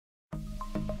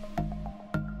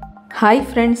Hi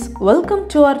friends, welcome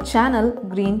to our channel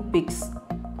Green PiX.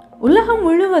 உலகம்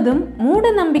முழுவதும்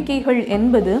மூட நம்பிக்கைகள்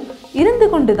என்பது இருந்து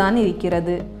கொண்டுதான்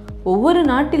இருக்கிறது. ஒவ்வொரு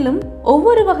நாட்டிலும்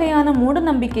ஒவ்வொரு வகையான மூட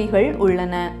நம்பிக்கைகள்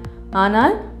உள்ளன.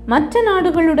 ஆனால் மற்ற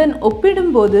நாடுகளுடன்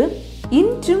ஒப்பிடும்போது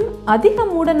இன்றும் அதிக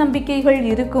மூட நம்பிக்கைகள்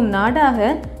இருக்கும் நாடாக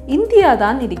இந்தியா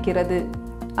தான் இருக்கிறது.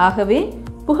 ஆகவே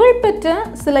புகழ்பெற்ற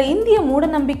சில இந்திய மூட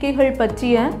நம்பிக்கைகள்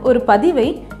பற்றிய ஒரு பதிவை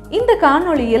இந்த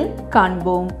காணொளியில்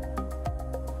காண்போம்.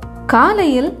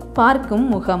 காலையில் பார்க்கும்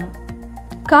முகம்.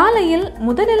 காலையில்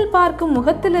முதலில் பார்க்கும்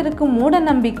முகத்தில் இருக்கும் மூட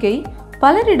நம்பிக்கை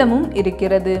பலரிடமும்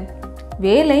இருக்கிறது.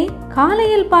 வேலை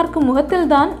காலையில் பார்க்கும்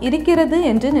முகத்தில்தான் இருக்கிறது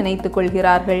என்று நினைத்துக்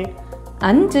கொள்கிறார்கள்.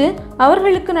 அன்று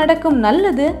அவர்களுக்கு நடக்கும்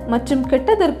நல்லது மற்றும்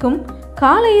கெட்டதற்கும்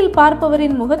காலையில்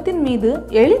பார்ப்பவரின் முகத்தின் மீது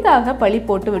எளிதாக பழி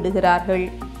போட்டு விடுகிறார்கள்.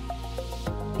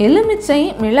 எலுமிச்சை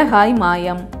மிளகாய்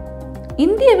மாயம்.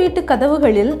 இந்திய வீட்டு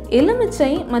கதவுகளில் எலுமிச்சை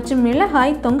மற்றும்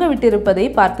மிளகாய் தொங்கவிட்டிருப்பதை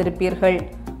பார்த்திருப்பீர்கள்.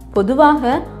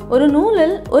 பொதுவாக ஒரு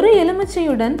நூலில் ஒரு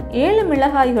எலுமிச்சையுடன் 7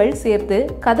 மிளகாய்கள் சேர்த்து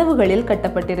கதவுகளில்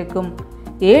கட்டப்பட்டிருக்கும்.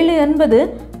 7 என்பது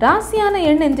ராசியான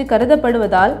எண் என்று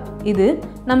கருதப்படுவதால் இது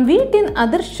நம் வீட்டின்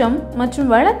அதிர்ஷ்டம்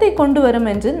மற்றும் வளத்தை கொண்டு வரும்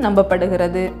என்று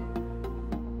நம்பப்படுகிறது.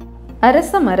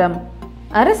 அரச மரம்.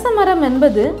 அரச மரம்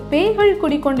என்பது பேய்கள்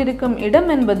குடிக்கொண்டிருக்கும்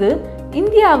இடம் என்பது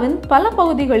இந்தியாவின் பல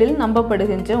பகுதிகளில்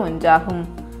நம்பப்படுகின்ற ஒன்றாகும்.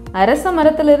 அரச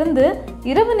மரத்திலிருந்து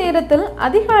இரவு நேரத்தில்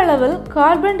அதிக அளவில்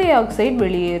கார்பன் டை ஆக்சைடு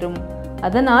வெளியேறும்.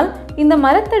 அதனால் இந்த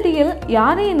மரத்தடியில்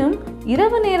யாரேனும்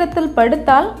இரவு நேரத்தில்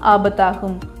படுத்தால்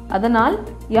ஆபத்தாகும். அதனால்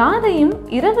யாரையும்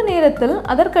இரவு நேரத்தில்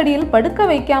அதற்கடியில் படுக்க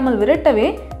வைக்காமல் விரட்டவே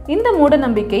இந்த மூட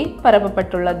நம்பிக்கை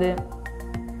பரப்பப்பட்டுள்ளது.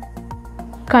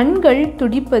 கண்கள்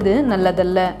துடிப்பது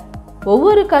நல்லதல்ல.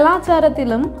 ஒவ்வொரு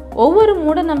கலாச்சாரத்திலும் ஒவ்வொரு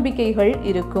மூட நம்பிக்கைகள்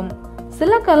இருக்கும்.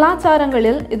 சில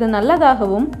கலாச்சாரங்களில் இது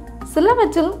நல்லதாகவும்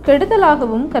சிலவற்றில்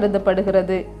கெடுதலாகவும்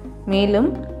கருதப்படுகிறது. மேலும்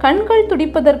கண்கள்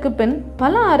துடிப்பதற்கு பின்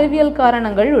பல அறிவியல்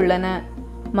காரணங்கள் உள்ளன.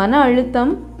 மன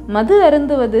அழுத்தம், மது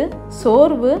அருந்துவது,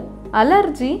 சோர்வு,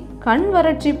 அலர்ஜி, கண்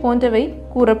வறட்சி போன்றவை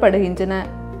கூறப்படுகின்றன.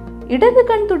 இடது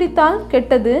கண் துடித்தால்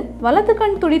கெட்டது, வலது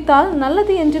கண் துடித்தால்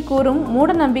நல்லது என்று கூறும்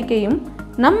மூட நம்பிக்கையும்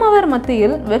நம்மவர்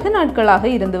மத்தியில் வெகு நாட்களாக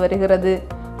இருந்து வருகிறது.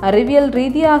 அறிவியல்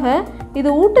ரீதியாக இது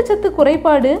ஊட்டச்சத்து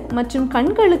குறைபாடு மற்றும்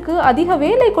கண்களுக்கு அதிக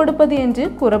வேலை கொடுப்பது என்று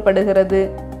கூறப்படுகிறது.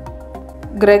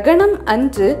 கிரகணம்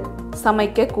அன்று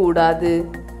சமைக்க கூடாது.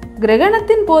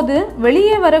 கிரகணத்தின் போது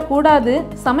வெளியே வரக்கூடாது,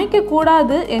 சமைக்க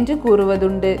கூடாது என்று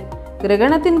கூறுவதுண்டு.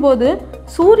 கிரகணத்தின் போது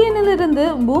சூரியனிலிருந்து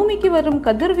பூமிக்கு வரும்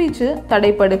கதிர்வீச்சு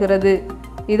தடைப்படுகிறது.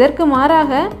 இதற்கு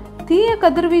மாறாக தீய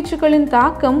கதிர்வீச்சுகளின்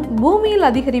தாக்கம் பூமியில்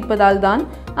அதிகரிப்பதால் தான்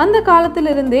அந்த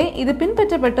காலத்திலிருந்தே இது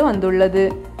பின்பற்றப்பட்டு வந்துள்ளது.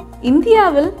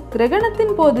 இந்தியாவில்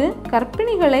கிரகணத்தின் போது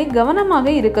கர்ப்பிணிகளை கவனமாக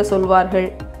இருக்க சொல்வார்கள்.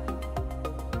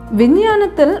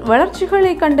 விஞ்ஞானத்தில்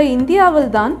வளர்ச்சிகளை கண்ட இந்தியாவில்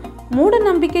தான் மூட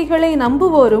நம்பிக்கைகளை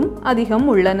நம்புவோரும் அதிகம்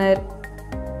உள்ளனர்.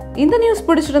 இந்த நியூஸ்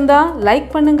பிடிச்சிருந்தா லைக்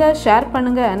பண்ணுங்க, ஷேர்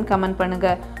பண்ணுங்க அண்ட் கமெண்ட்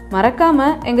பண்ணுங்க.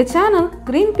 மறக்காம எங்க சேனல்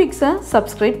கிரீன் பிக்ஸை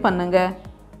சப்ஸ்கிரைப் பண்ணுங்க.